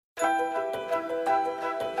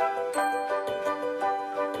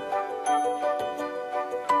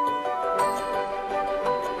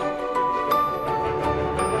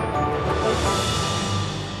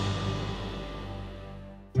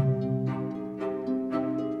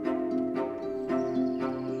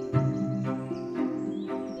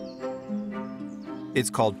It's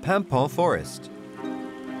called Paimpont Forest.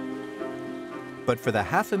 But for the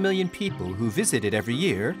 500,000 people who visit it every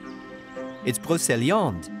year, it's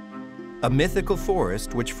Brocéliande, a mythical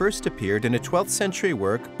forest which first appeared in a 12th century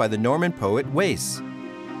work by the Norman poet Wace,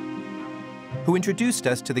 who introduced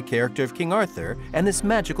us to the character of King Arthur and this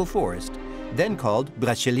magical forest, then called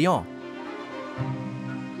Brocéliande.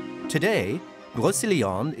 Today,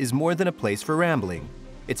 Brocéliande is more than a place for rambling.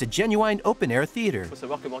 It's a genuine open-air theater.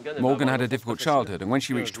 Morgan had a difficult childhood, and when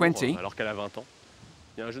she reached 20,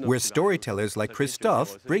 where storytellers like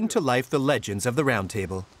Christophe bring to life the legends of the Round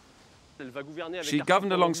Table. She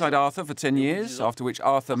governed alongside Arthur for 10 years, after which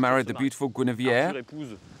Arthur married the beautiful Guinevere.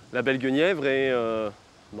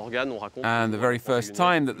 And the very first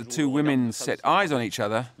time that the two women set eyes on each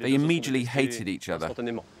other, they immediately hated each other.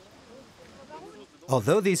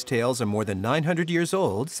 Although these tales are more than 900 years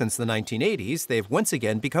old, since the 1980s, they've once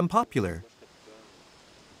again become popular.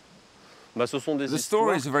 The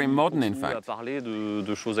stories are very modern, in fact.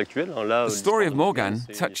 The story of Morgan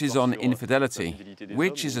touches on infidelity,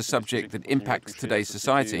 which is a subject that impacts today's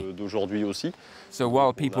society. So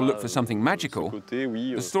while people look for something magical,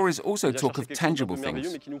 the stories also talk of tangible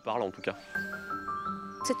things.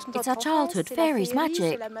 It's our childhood, fairies,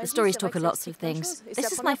 magic. The stories talk of lots of things.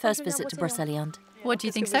 This is my first visit to Brocéliande. What do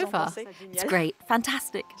you think so far? It's great,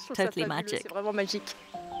 fantastic, totally magic.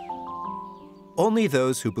 Only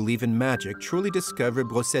those who believe in magic truly discover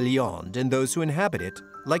Brocéliande, and those who inhabit it,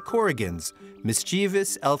 like Korrigans,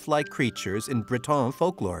 mischievous elf-like creatures in Breton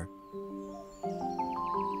folklore.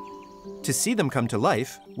 To see them come to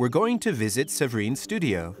life, we're going to visit Séverine's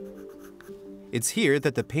studio. It's here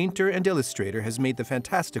that the painter and illustrator has made the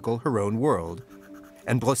fantastical her own world,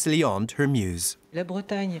 and Brocéliande her muse.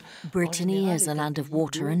 Brittany is a land of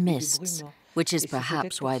water and mists, which is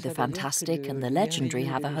perhaps why the fantastic and the legendary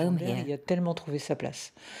have a home here.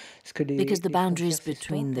 Because the boundaries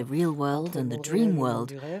between the real world and the dream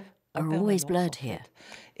world are always blurred here.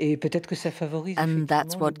 And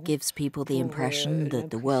that's what gives people the impression that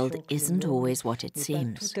the world isn't always what it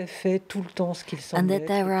seems, and that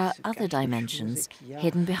there are other dimensions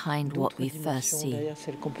hidden behind what we first see.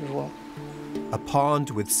 A pond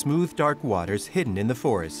with smooth dark waters hidden in the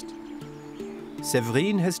forest.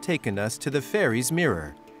 Séverine has taken us to the Fairies'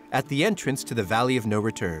 Mirror, at the entrance to the Valley of No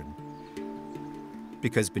Return.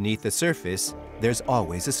 Because beneath the surface, there's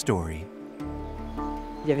always a story.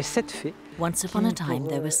 Once upon a time,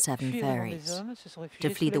 there were 7 fairies. To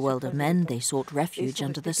flee the world of men, they sought refuge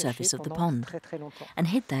under the surface of the pond, and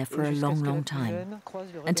hid there for a long, long time,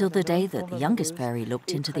 until the day that the youngest fairy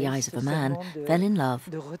looked into the eyes of a man, fell in love,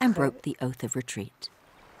 and broke the oath of retreat.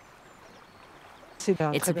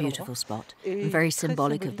 It's a beautiful spot, and very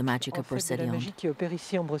symbolic of the magic of Brocéliande.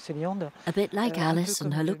 A bit like Alice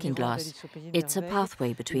and her looking glass, it's a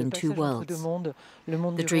pathway between two worlds.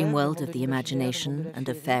 The dream world of the imagination and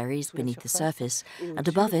of fairies beneath the surface, and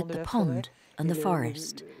above it the pond and the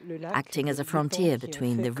forest, acting as a frontier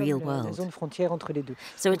between the real world.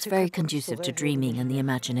 So it's very conducive to dreaming and the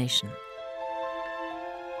imagination.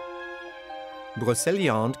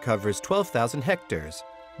 Brocéliande covers 12,000 hectares,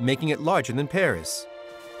 making it larger than Paris.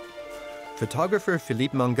 Photographer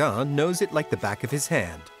Philippe Mangan knows it like the back of his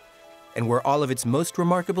hand, and where all of its most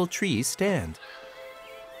remarkable trees stand.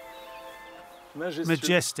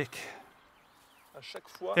 Majestic.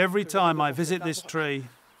 Every time I visit this tree,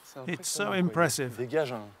 it's so impressive.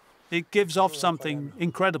 It gives off something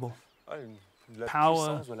incredible.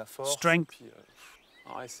 Power, strength.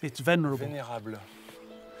 It's venerable.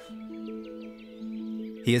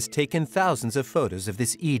 He has taken thousands of photos of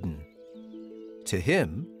this Eden. To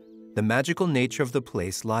him, the magical nature of the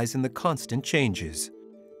place lies in the constant changes.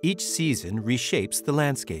 Each season reshapes the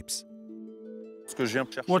landscapes.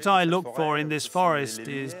 What I look for in this forest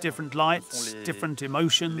is different lights, different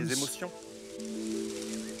emotions.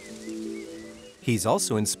 He's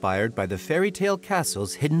also inspired by the fairy tale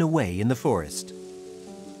castles hidden away in the forest.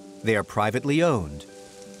 They are privately owned,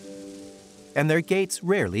 and their gates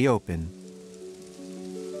rarely open.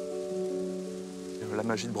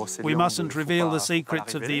 We mustn't reveal the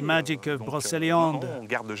secrets of the magic of Brocéliande.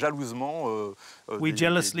 We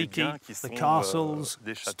jealously keep the castles,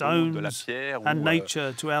 stones, and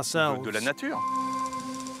nature to ourselves.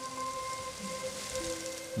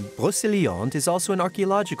 Brocéliande is also an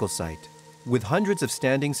archaeological site, with hundreds of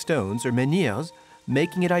standing stones or menhirs,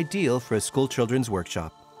 making it ideal for a schoolchildren's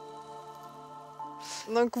workshop.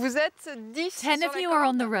 10 of you are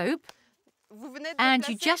on the rope, and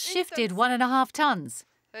you just shifted 1.5 tons.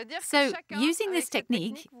 So, using this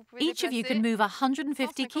technique, each of you can move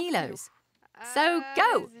 150 kilos. So,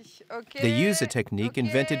 go! They use a technique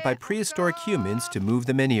invented by prehistoric humans to move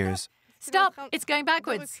the menhirs. Stop! It's going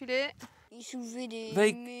backwards.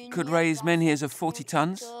 They could raise menhirs of 40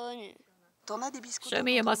 tons. Show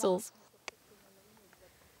me your muscles.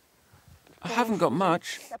 I haven't got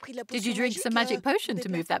much. Did you drink some magic potion to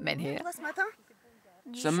move that menhir?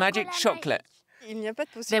 Some magic chocolate.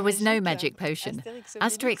 There was no magic potion.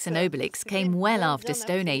 Asterix and Obelix came well after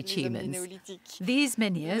Stone Age humans. These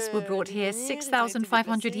menhirs were brought here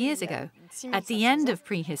 6,500 years ago, at the end of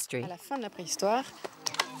prehistory.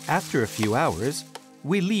 After a few hours,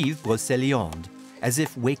 we leave Brocéliande, as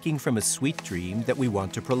if waking from a sweet dream that we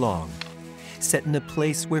want to prolong, set in a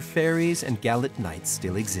place where fairies and gallant knights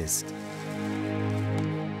still exist.